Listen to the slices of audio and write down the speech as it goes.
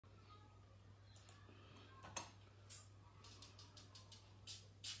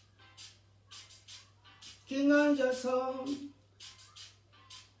King on your soul.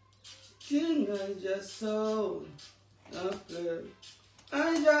 King on your soul. Okay.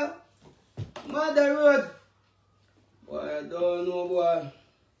 Anja. Mother Road. Boy, I don't know, boy.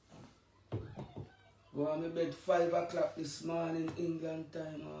 Go on my bed 5 o'clock this morning, England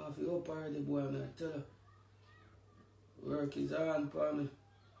time. I have to up already, boy, man. I tell you. Work is on for me.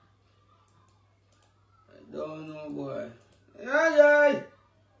 I don't know, boy. Ay.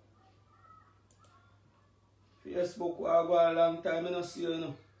 Facebook, I go a long time, I don't see you,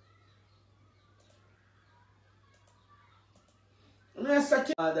 know. I'm say,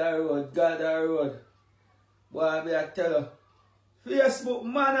 God a road. Boy, I tell you. Facebook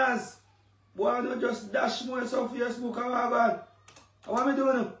manners. Boy, I don't just dash more some Facebook, I go. What me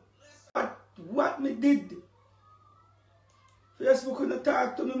doing? What me did? Facebook couldn't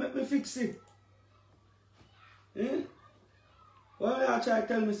talk to me, make me fix it. Eh? What will you try to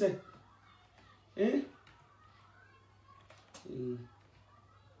tell me, say? Eh?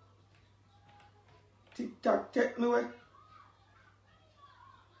 TikTok take me away.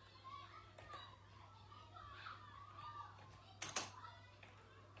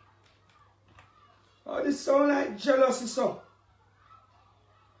 Oh, this sound like jealousy, so.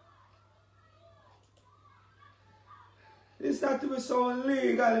 This not to be so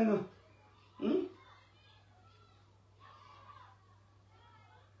illegal, you know.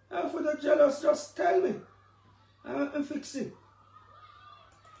 And for the jealous, just tell me. And fix it.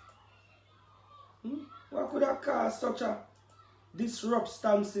 What could have caused such a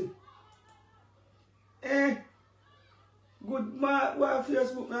disruptance? Eh? Good man, why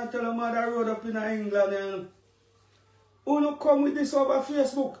Facebook and tell a mother road up in England and who no come with this over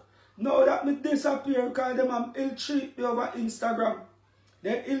Facebook? Now that me disappear because them ill treat me over Instagram.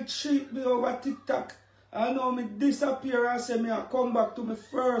 They ill treat me over TikTok. I know me disappear and say me I come back to my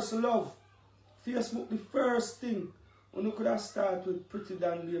first love. Facebook the first thing. You could have started with Pretty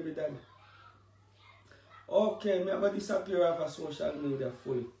Dan Baby Daddy. Okay, me have to disappear off of social media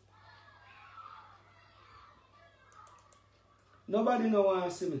fully. Nobody no want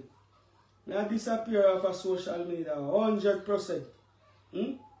to see me. Me I disappear off of social media 100%.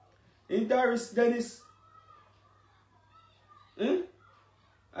 In Darius Dennis. I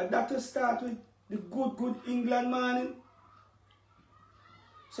got to start with the good England morning.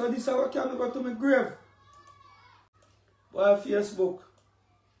 So this is how I can go to my grave. Boy, Facebook.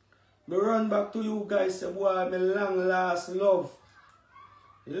 Me run back to you guys say, boy, my long last love.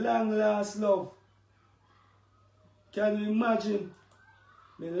 Long last love. Can you imagine?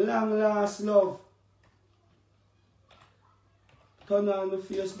 My long last love. Turn on the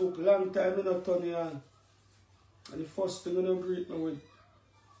Facebook. Long time I not turn it on. And the first thing I don't greet me with.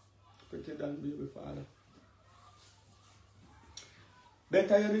 Pretty Dan Baby Father.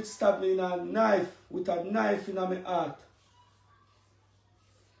 Better you did stab me in a knife. With a knife in my heart.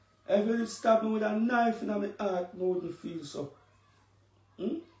 If you did stab me with a knife in my heart, I wouldn't feel so.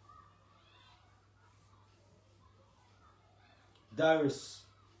 Darius.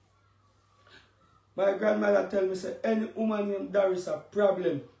 My grandmother tell me say any woman named Darius a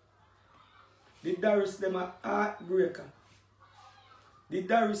problem. The Darius them a heartbreaker. The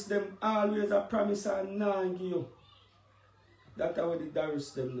Darius them always a promise and not give you. That's how the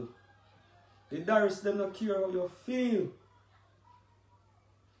Darius them do. The Darius them not care how you feel.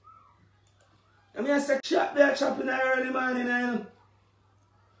 I mean I say chop there chop in the early morning and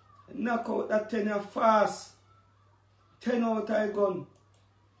knock out that 10 year fast. 10 out of a gun.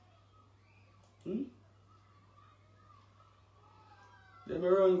 Then me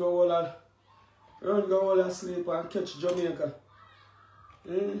run go all asleep and catch Jamaica.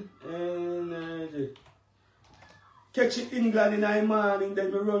 Energy. Catch England in the morning,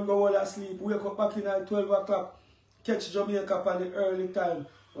 then me run go all asleep, wake up back in at 12 o'clock, catch Jamaica on the early time.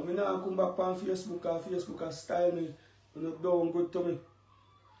 But me now come back on Facebook and Facebook and style me. You know, down good to me.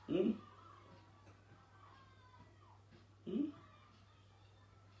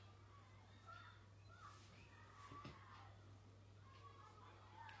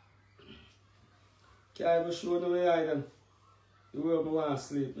 Can't even show no way either. The way I want to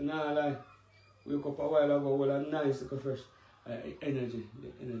sleep, I not lie. Wake up a while ago, all a nice, like a fresh energy.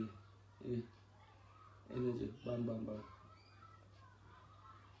 Yeah. Energy, bam, bam, bam.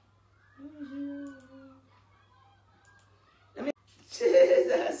 I mean,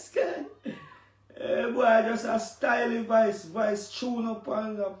 Jesus, God. Hey, boy, just a stylish voice tune up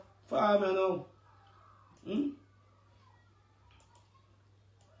on the farm, you know.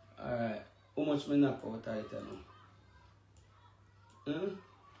 Alright, how much me knock out right now?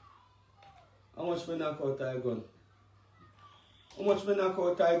 How much me knock out I gun? How much me knock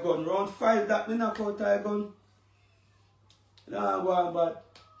out I gun? Round 5 that me knock out I gun. Nah, go on, but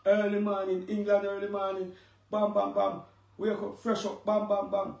early morning, England early morning, bam, bam, bam. Wake up, fresh up, bam,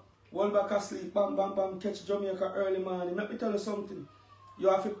 bam, bam. Hold back asleep, bam, bam, bam. Catch Jamaica early morning. Let me tell you something. You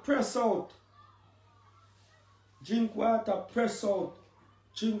have to press out. Drink water, press out.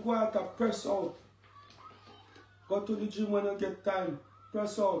 Drink water, press out. Go to the gym when you get time.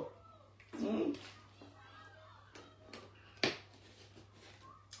 Press out.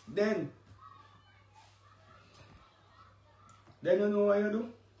 Then you know what you do?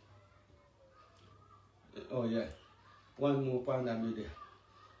 Oh yeah. One more pound and be there.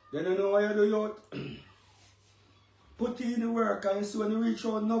 Then you know what you do, youth? Put in the work and you see when you reach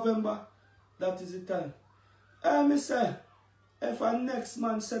out November, that is the time. Me say, if a next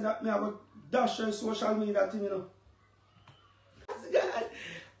man said that me have a dash on social media thing, you know.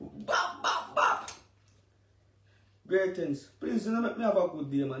 Bap, bap, bap. Great things. Please, you know, make me have a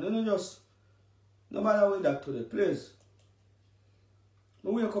good day, man. You know, just, no matter with that today, please. I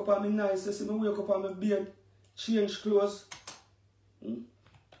wake up and me nice, you see, I wake up and my beard, change clothes.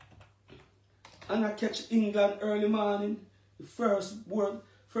 And I catch England early morning, the first bird.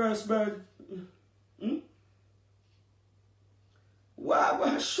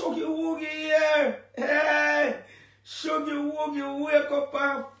 Wow, Shuggy Woogie here. Hey, Shuggy Woogie, wake up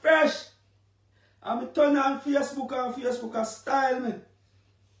and fresh. I'm turn on Facebook and Facebook a style me.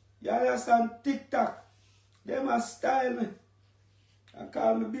 You understand? TikTok. Them a style me. I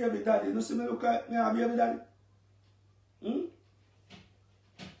call me baby daddy. You see me look like me a baby daddy?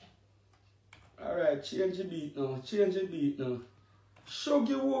 Alright, change the beat now. Change the beat now.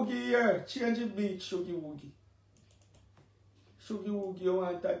 Shuggy Woogie here. Change the beat, Shuggy Woogie. Shuggy Woogie, you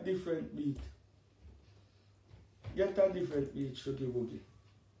want a different beat. Get a different beat, Shuggy Woogie.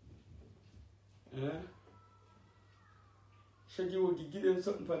 Shuggy Woogie, give them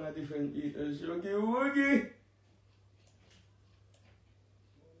something from a different beat. Shuggy Woogie.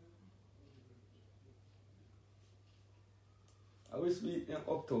 I wish beat them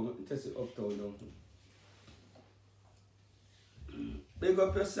uptown. Let me test it uptown now. Big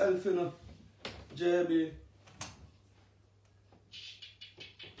up yourself, you know, JB.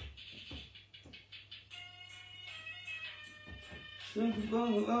 Should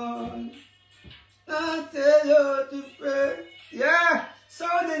go on. I tell you to pray. Yeah,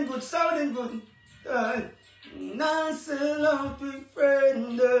 sounding good, sounding good. Nice along with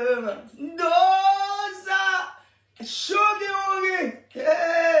friend. Those are Shuggy Woogie.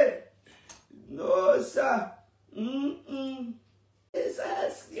 Hey, no sir.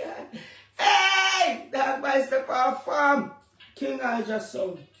 Jesus, yeah. Hey, that by step off farm. King I just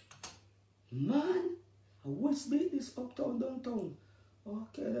sound. Man, I once beat this uptown, downtown.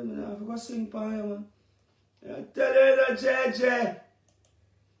 Okay, let me know if I go sing for you, man. I tell you that, JJ.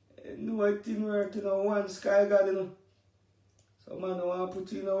 No, I think work, you know, one sky god, you know. Some man don't want to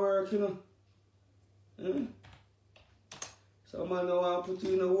put in the work, you know. Some man don't want to put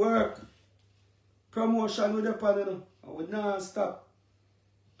in the work. Promotion with the pan, you know. And we non-stop.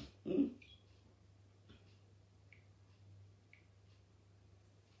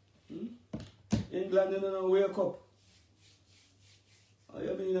 England, you know, wake up. Oh,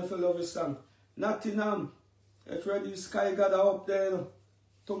 you mean if you love this song? Nottingham. Get ready, sky god up there, you know.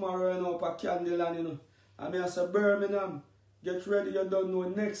 Tomorrow, you know, up a Candleland, you know. I mean, I say Birmingham. Get ready, you don't know,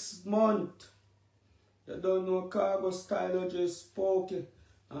 next month. You don't know Khago style, just Spooky,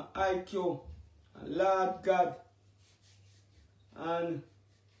 and IQ, and Lord God, and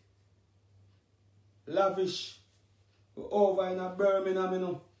Lavish. We're over in a Birmingham, you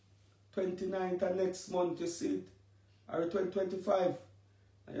know. 29th of next month, you see it. Or 2025.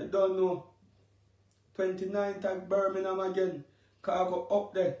 And you don't know. 29th of Birmingham again. Khago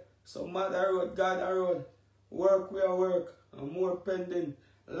up there. So Mother Road, God Road. Work where work. And more pending.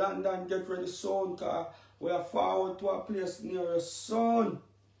 London, get ready soon. Cause we are forward to a place near your son.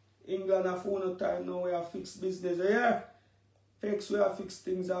 England have no time now. We have fixed business here. We have fixed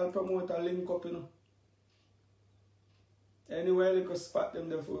things. I'll promote a link up, you know. Anywhere they can spot them,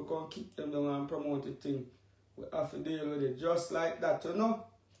 therefore we can keep them down and promote the thing. We have to deal with it just like that, you know.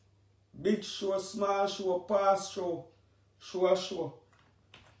 Big show, small show, past show, show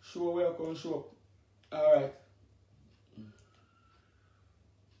where you can show up. Alright.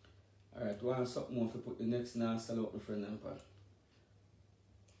 Alright, want something more if you put the next now and sell out my friend and pan.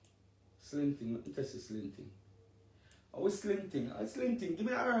 Slim thing, let me test the slim thing. Oh, slim thing, slim thing, give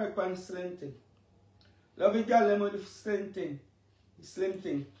me a right pan slim thing. Love it, girl, with the slim thing. The slim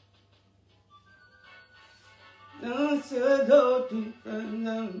thing. No, so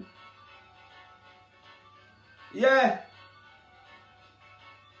don't. Yeah.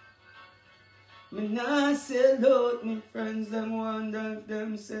 Me nah sell out me friends, them wonder if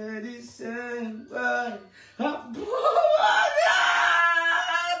them say the same. Why?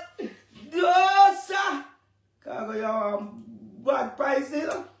 Dosa! Khago, you want bad price, you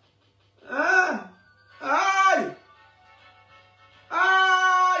know? Ah! Aye!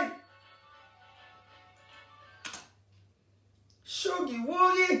 Aye! Shuggy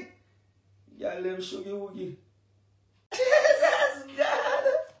woogie! Y'all them shuggy woogie. Jesus God!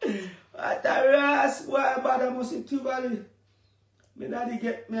 What a ras! Why bother must see Tivoli? My daddy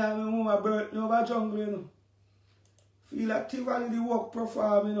get me and my mama birth me over jungle, you know. Feel like Tivoli the work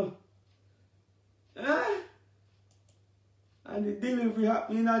perform, you know. Eh? And the delivery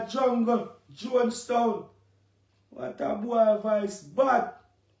happen in a jungle, Jonestown. What a boy voice, bad.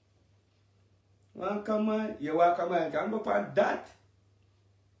 One command, you want command, can go for that.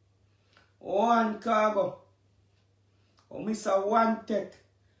 One Khago. Or Mr. Wanted.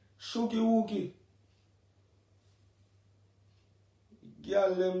 Shuggy Woogie.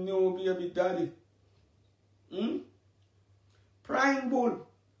 Girl them new baby daddy. Prime Bull.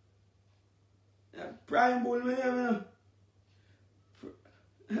 Prime Bull, me name,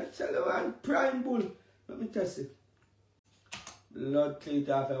 I tell you one, Prime Bull. Let me test it. Blood cleat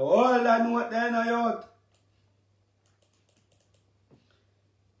off a whole lot of what they know out.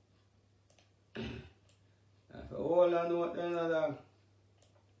 Off a whole lot of what they know dog.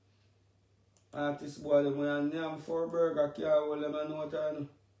 Artist boy them when name for burger can't hold them and what I know.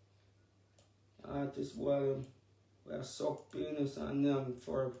 Artist boy them we suck penis and name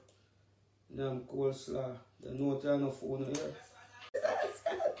for name coleslaw. They know what I know phone here.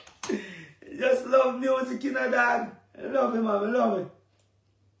 Just love music, you know, dog. I love it, man. I love it.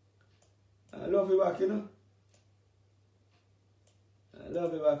 I love it back, you know. I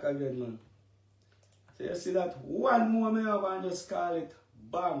love it back again, man. So you see that one more me have and just call it,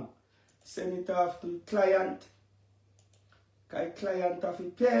 bam. Send it off to the client. Because the client have to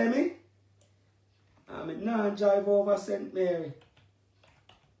pay me. And I now drive over St. Mary.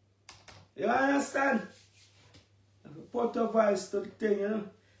 You understand? I have to put a voice to the thing, you know.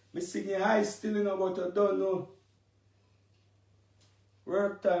 Me singing high still, you know, but I don't know.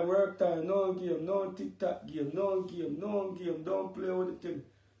 Work time, no game, no TikTok game, no game, don't play with the thing.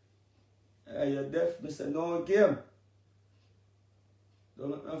 Hey, you're deaf, me say no game.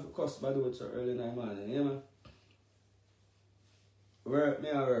 Don't have to cuss by do it so early in the morning, yeah man? Work, me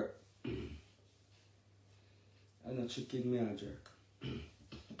a work. I'm not chicken, me a jerk.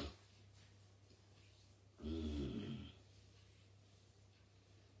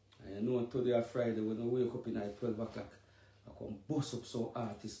 And you know today or Friday when I wake up in at 12 o'clock, I come bust up some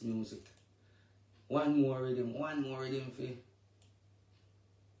artist music. One more rhythm for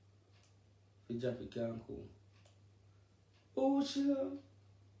Jappy Khago. Oh, she love.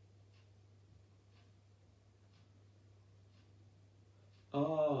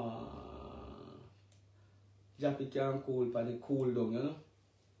 Ah, Jappy Khago pan the cool down, you know?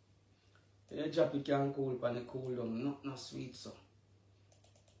 Yeah, Jappy Khago pan the cool down, not no sweet so.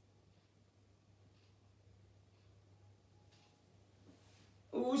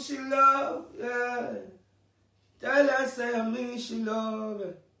 Who she love, yeah. Tell her say me she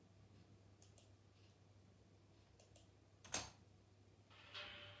love.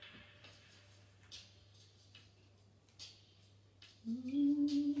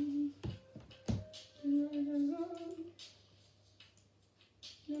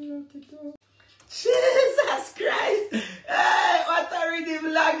 Jesus Christ! Hey, what a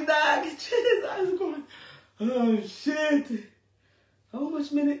rhythm like that! Jesus Christ! Oh shit! How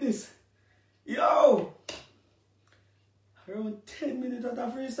much minute this? Yo! Around 10 minutes out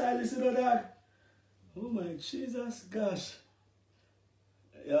of freestyle, listen to that. Oh my Jesus gosh.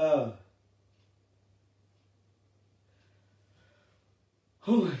 Yo.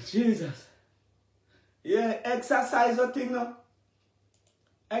 Oh my Jesus. Yeah, exercise your thing now.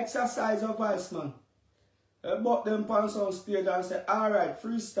 Exercise your voice, man. I bought them pants on stage and say, alright,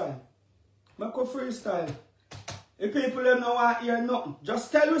 freestyle. Make a freestyle. If people them don't want to hear nothing,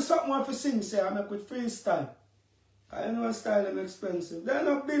 just tell you something want to sing, say I make with freestyle. I know style them expensive. They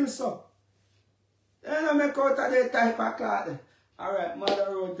don't bill so. They don't make out of that type of cloth. Alright,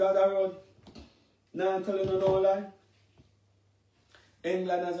 Mother Road, God Road. Now I'm telling you no lie.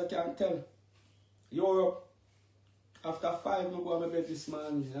 England, as I can tell. Europe. After 5, I go to bed this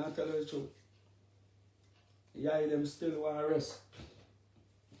morning. I'll tell you the truth. Yeah, them still want to rest.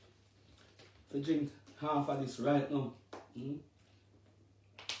 To drink half of this right now.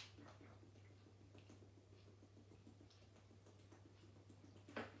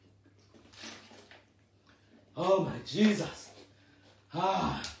 Oh my Jesus.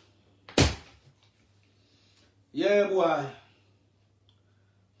 Ah. Yeah, boy.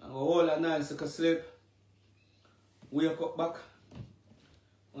 I'm all a nice like a sleep. Wake up back.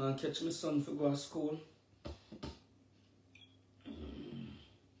 And catch my son for go to school.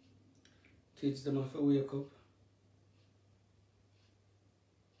 Kids them have to wake up.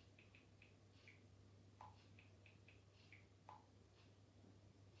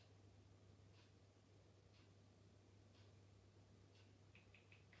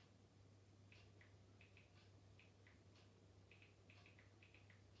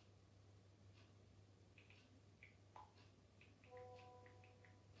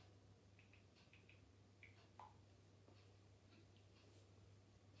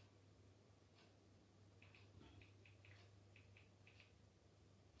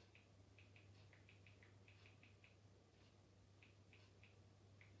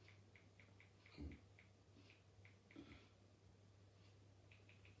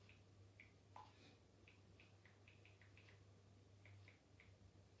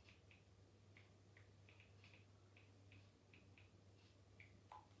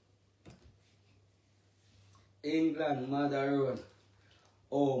 England, Mother Road.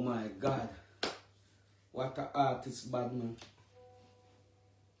 Oh my God. What a artist, bad man.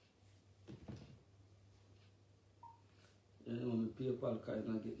 You know, my PayPal card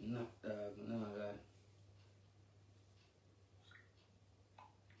not get knocked out. No, like.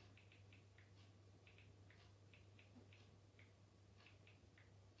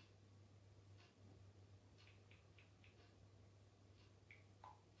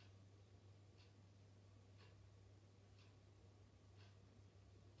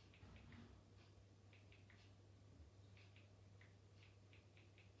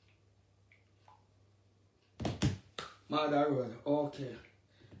 Mother Road. Okay.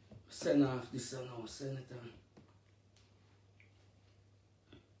 Send off this one now. Send it on.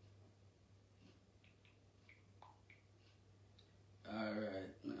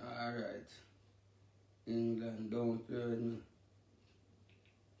 Alright. England, don't play with me.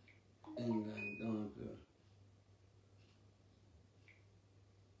 England, don't play.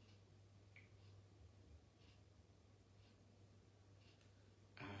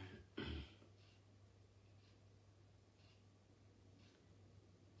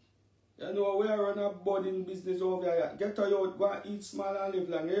 You know, we are on a budding business over here. Get her out, go and eat small and live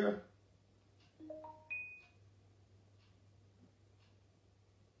long here.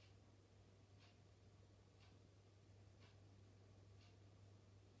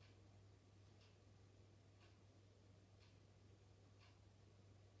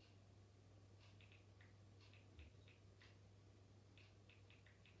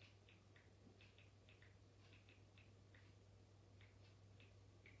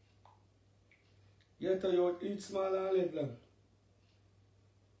 Get her out, eat small and live long.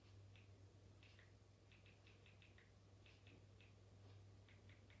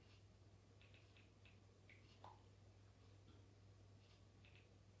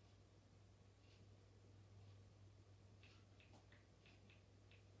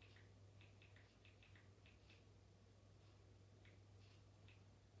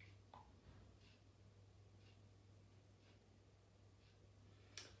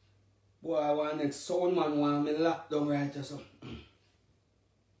 Boy, I want next sound man want me locked down right or something.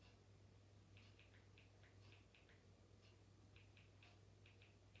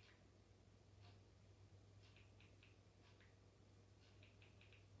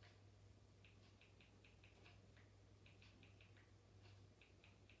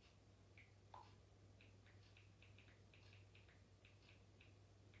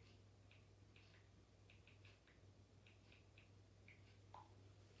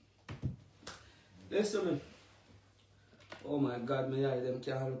 Listen me. Oh my God, my eye them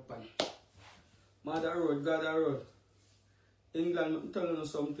can't look pan. Mother Road, God Road. England, I'm telling you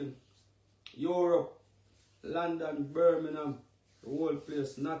something. Europe, London, Birmingham, the whole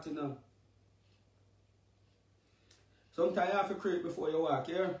place, Nottingham. Sometimes you have to creep before you walk,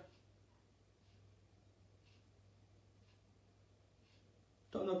 yeah?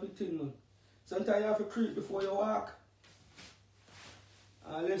 Turn up your thing, man. Sometimes you have to creep before you walk.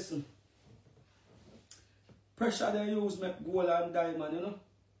 And listen. Pressure they use make gold and diamond, you know?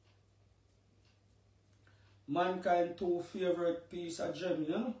 Mankind two favorite piece of gem,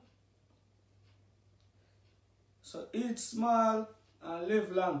 you know? So eat small and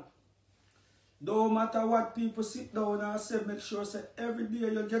live long. Don't matter what people sit down and say, make sure say every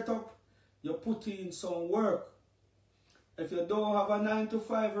day you get up, you put in some work. If you don't have a 9 to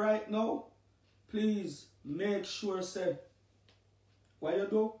 5 right now, please make sure say, what you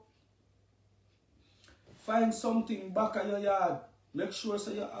do? Find something back of your yard. Make sure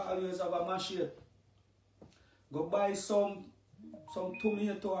say you always have a machete. Go buy some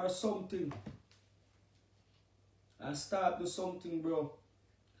tomato or something and start do something, bro.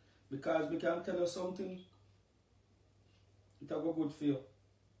 Because we can tell you something, it'll go good for you.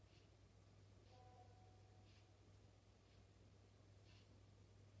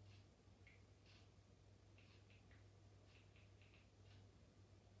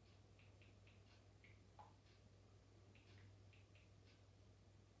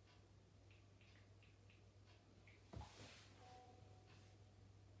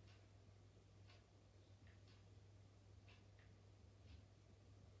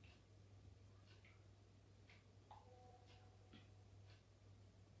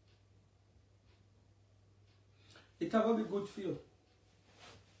 It'll go be good for you.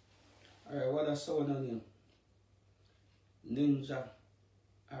 Alright, what a sound on you? Ninja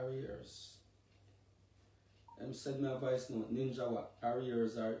Arrears. Send me a voice note. Ninja what?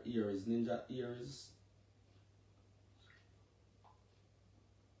 Arrears or ears? Ninja ears.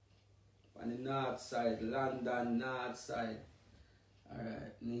 On the north side, London north side.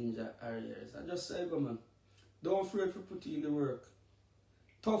 Alright, Ninja Arrears. I just say, go man. Don't afraid to put in the work.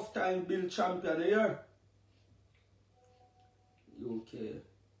 Tough time build champion here. UK.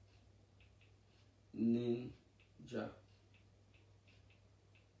 Ninja.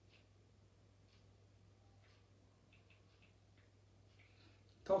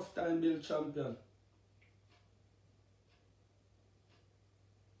 Tough time build champion.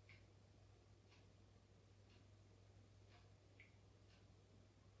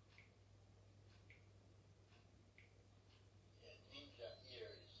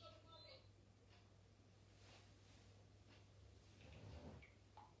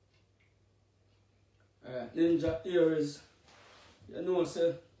 Ninja ears. You know,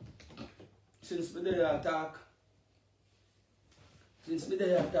 sir. Since we there attack.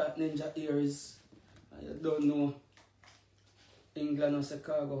 Ninja ears. And you don't know. England or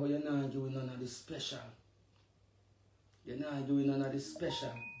Chicago, you're not doing none of this special. You're not doing none of this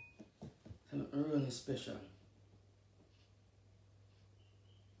special. Something really special.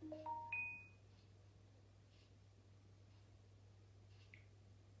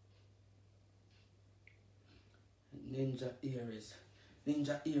 Ninja ears.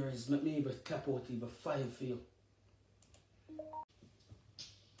 Ninja ears. Make me even clap out even 5 for you.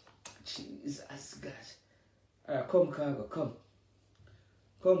 Jesus God. Alright, come Khago, come.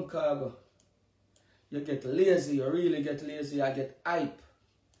 Come Khago. You get lazy, you really get lazy, I get hype.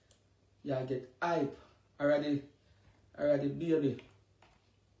 You get hype. Already baby.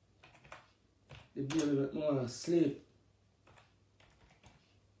 The baby make me want to sleep.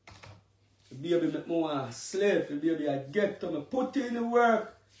 The baby make me want to sleep. The baby I get to me. Put in the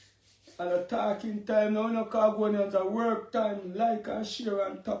work. And the talking time. Now you know Khago when it's a work time. Like and share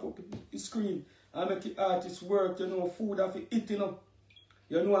and tap up the screen. And make the artist work. You know food have to eat, you know.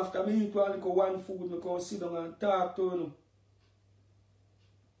 You know after me eat one food, I go sit down and talk to you.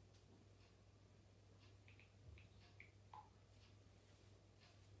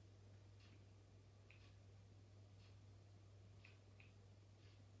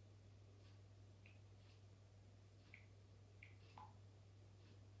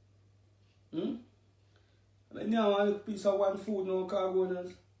 I mean, now I want a piece of one food now,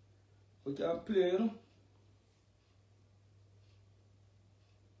 Khago, we can play, you know.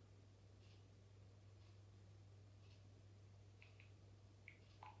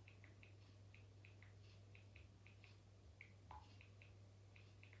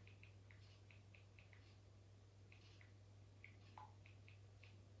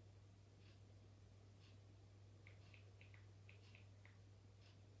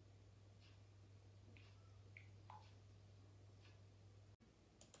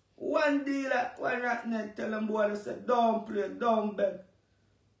 One dealer, one ratnet tell them boy, they say, don't play, don't bet.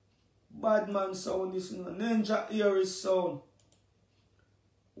 Bad man sound this, you know. Ninja ears sound.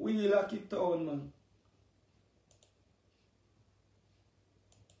 We lock it down, man.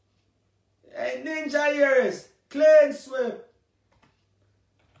 Hey, Ninja ears, clean sweep.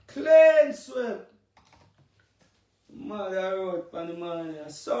 Clean sweep. Mother road for the morning.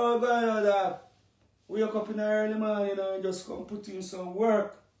 So good at that. Wake up in the early morning and just come put in some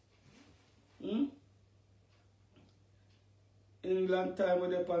work. England time with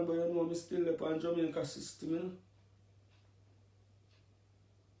the pan, but you know me still upon Jamaica system, you know.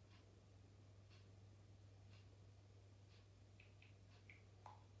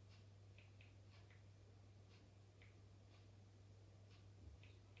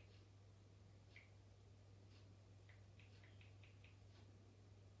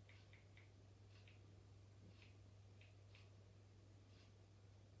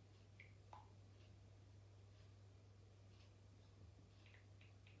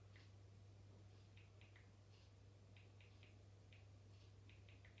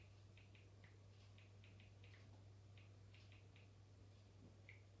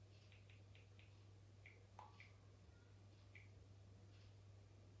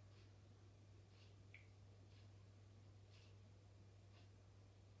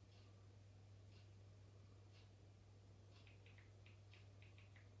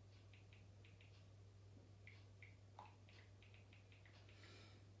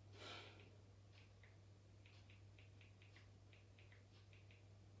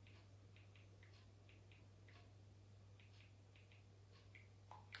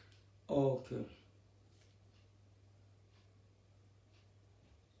 Okay.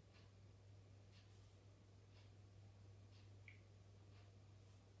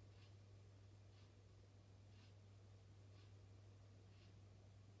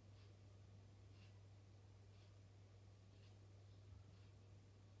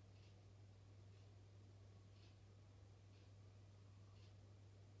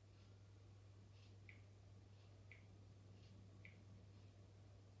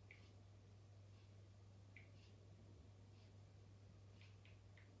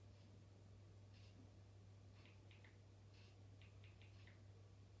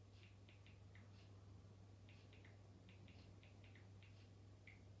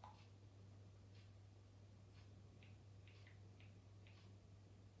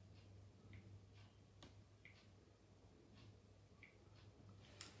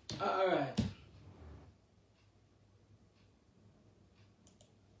 Alright.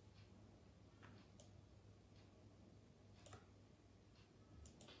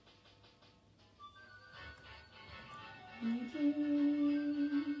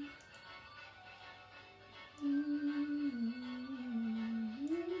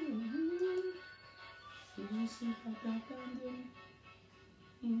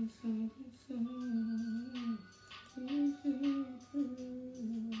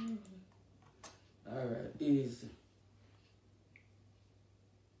 Alright, easy.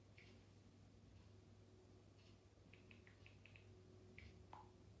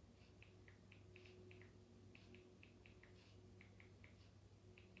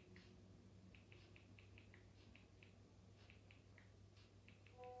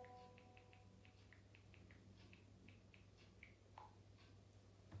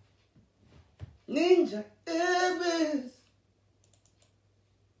 Ninja Abyss.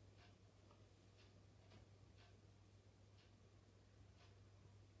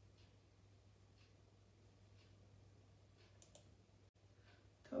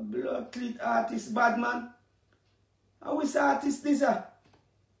 The blood cleat artist bad man. How is artist this? How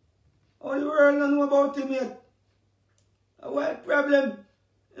the world don't know about him yet? What problem?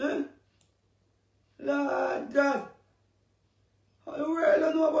 Huh? Lord God. How the world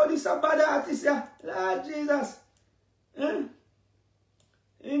don't know about this bad artist? Yeah? Lord Jesus. Huh?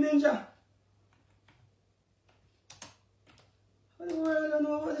 Hey Ninja. How the world don't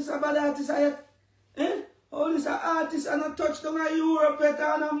know about this bad artist yet? Eh? All these artists are not touched down in Europe yet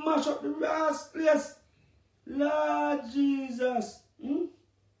and mash up the last place. Lord Jesus. Hmm?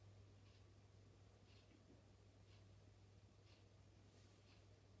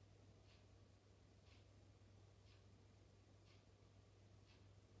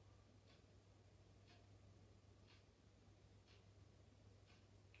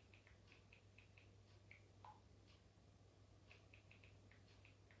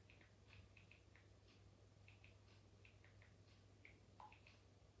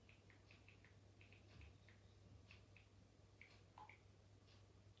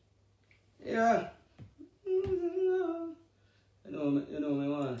 Yeah. Me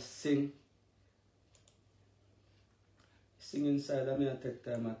want to sing. Sing inside of me I take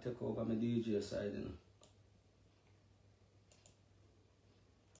time I take over my DJ side, you know.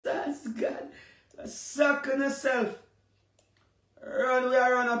 That's God. That's sucking yourself. Run we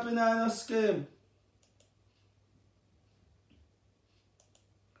are run up in a scheme.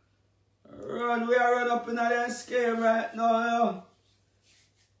 Run we are run up in a scheme right now, you know.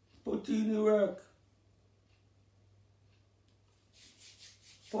 Put in the work.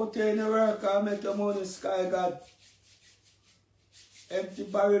 Put in the work and make your money sky God. Empty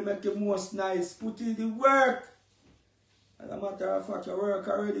barrel make it most nice. Put in the work. As a matter of fact, you work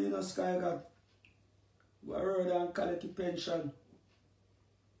already, you know, sky God. Go around and collect your pension.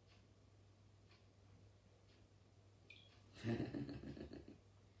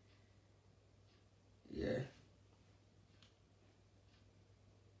 Yeah.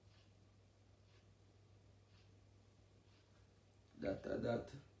 That.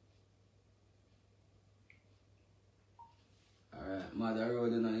 Alright, Mother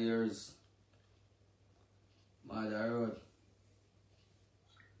Road in the ears. Mother Road.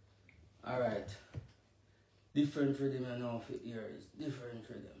 Alright. Different for them and off the ears. Different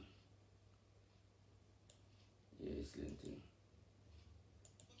for them. Yeah, it's thing.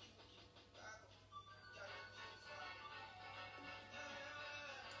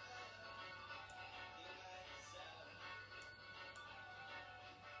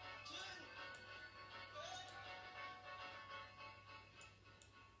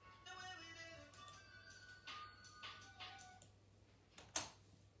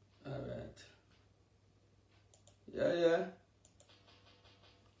 Alright. Yeah.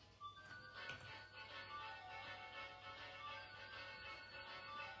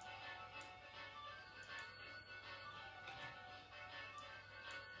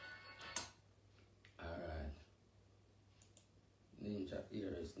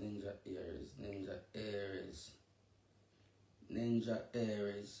 Aries, Ninja Aries, Ninja Aries, Ninja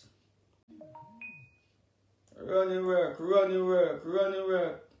Aries. Running work, running work, running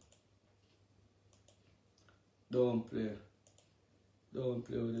work. Don't play. Don't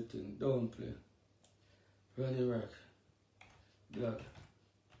play with the thing. Don't play. Running work. Blood.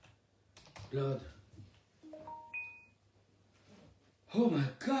 Blood. Oh my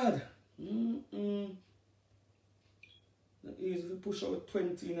God. Not easy to push out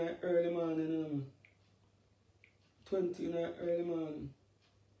 20 in the early morning. 20 in the early morning.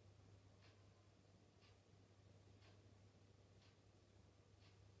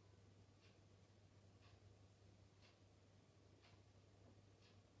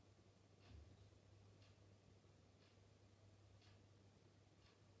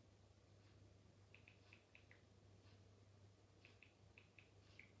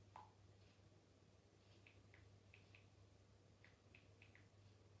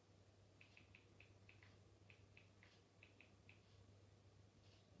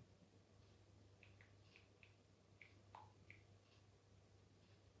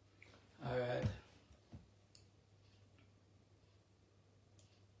 Alright.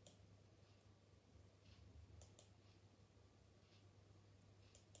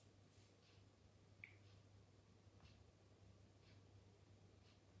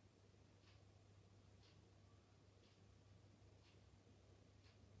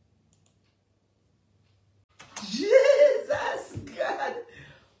 Jesus God!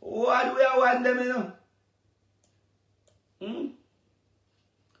 What do we want them, you know?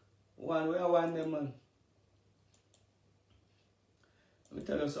 One way I want them, man. Let me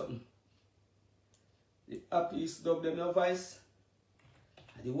tell you something. The happiest dub them your voice.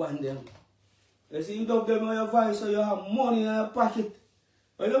 And the one them. You see, you dub them on your voice so you have money in your pocket.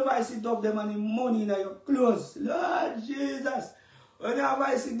 When your voice, you dub them and the money in your clothes. Lord Jesus. When your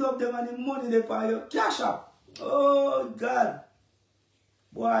voice, you dub them and the money they pay your cash up. Oh God.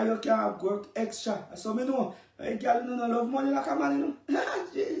 Boy, you can't work extra. So me know. A girl don't love money like a man, you know.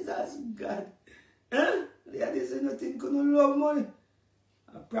 Jesus God. Huh? Ladies, you think you don't love money.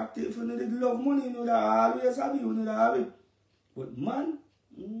 I practice if you know they love money, you know that I always have it, you know that I have it. But man,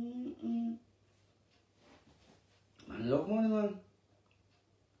 man love money, man.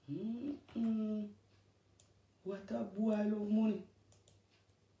 What a boy love money.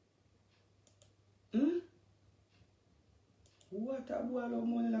 What a boy love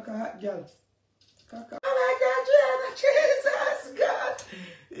money like a hot girl. Oh my God, Jesus God.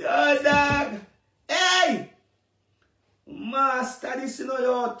 Yo, dog. Hey! Master, this is not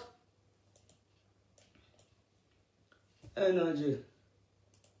out. Energy.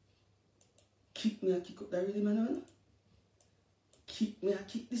 Kick me and kick up that rhythm, man. Kick me and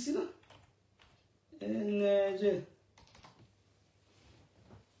kick this, you know. Energy.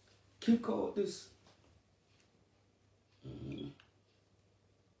 Kick out this.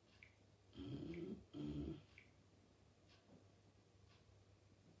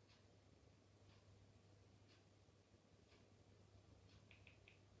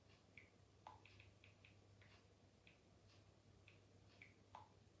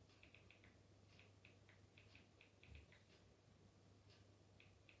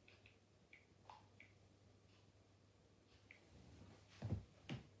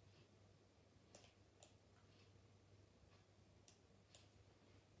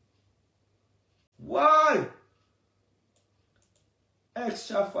 Why?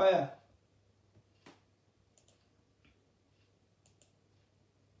 Extra fire.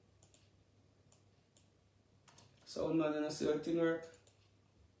 Sound man in a certain work.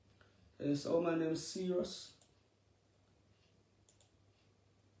 And sound man them serious.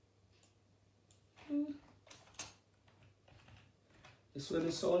 It's when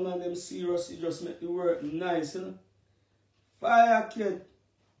the sound man them serious, you just make the work nice, you know. Fire kid.